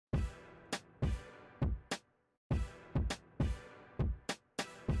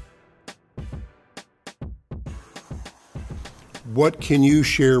what can you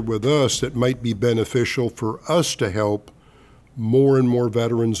share with us that might be beneficial for us to help more and more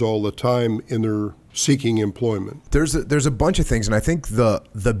veterans all the time in their seeking employment? There's a bunch of things, and I think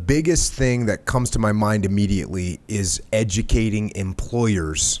the biggest thing that comes to my mind immediately is educating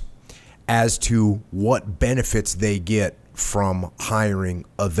employers as to what benefits they get from hiring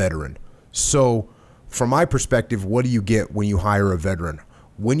a veteran. So from my perspective, what do you get when you hire a veteran?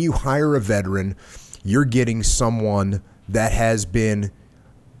 When you hire a veteran, you're getting someone that has been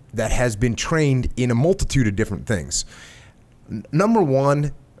trained in a multitude of different things. Number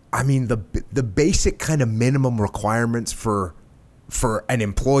one, I mean, the basic kind of minimum requirements for an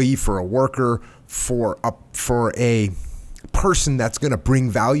employee, for a worker, for a person that's going to bring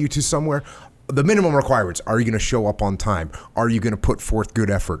value to somewhere. The minimum requirements: are you going to show up on time? Are you going to put forth good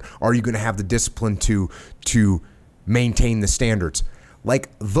effort? Are you going to have the discipline to maintain the standards? Like,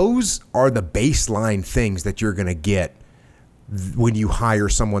 those are the baseline things that you're going to get when you hire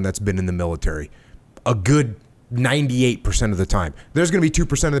someone that's been in the military. A good 98% of the time. There's going to be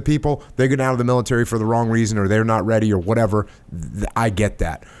 2% of the people, they get out of the military for the wrong reason, or they're not ready, or whatever. I get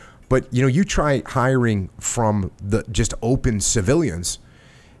that. But you try hiring from the just open civilians,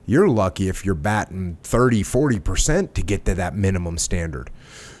 you're lucky if you're batting 30, 40% to get to that minimum standard.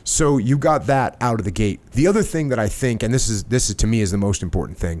 So you got that out of the gate. The other thing that I think, and this is to me is the most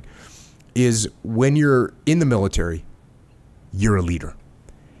important thing, is when you're in the military, you're a leader.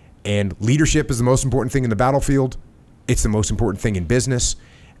 And leadership is the most important thing in the battlefield. It's the most important thing in business.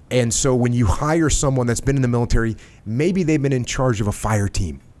 And so when you hire someone that's been in the military, maybe they've been in charge of a fire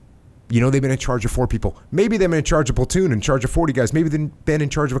team. They've been in charge of 4 people. Maybe they've been in charge of a platoon, in charge of 40 guys. Maybe they've been in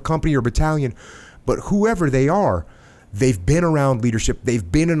charge of a company or a battalion. But whoever they are, they've been around leadership.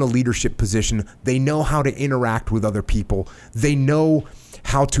 They've been in a leadership position. They know how to interact with other people. They know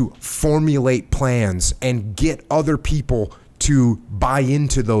how to formulate plans and get other people to buy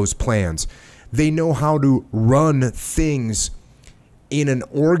into those plans. They know how to run things in an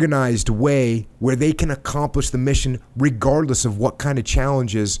organized way where they can accomplish the mission regardless of what kind of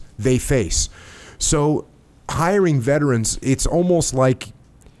challenges they face. So hiring veterans, it's almost like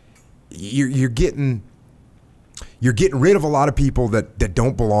you're getting rid of a lot of people that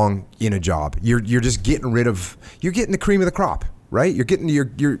don't belong in a job. You're just getting the cream of the crop, right?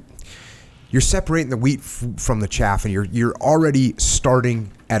 You're separating the wheat from the chaff, and you're already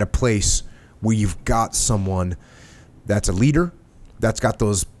starting at a place where you've got someone that's a leader, that's got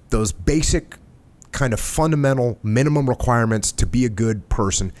those basic kind of fundamental minimum requirements to be a good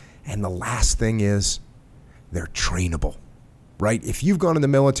person. And the last thing is they're trainable, right? If you've gone in the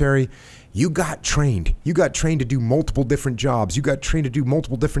military, you got trained. You got trained to do multiple different jobs. You got trained to do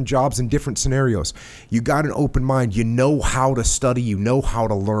multiple different jobs in different scenarios. You got an open mind. You know how to study. You know how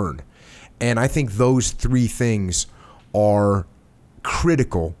to learn. And I think those 3 things are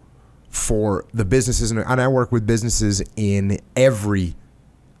critical for the businesses. And I work with businesses in every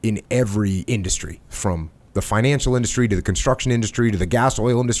industry, from the financial industry to the construction industry to the gas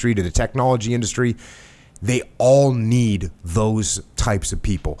oil industry to the technology industry. They all need those types of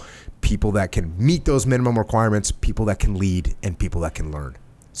people. People that can meet those minimum requirements, people that can lead, and people that can learn.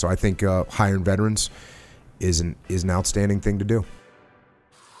 So I think hiring veterans is an outstanding thing to do.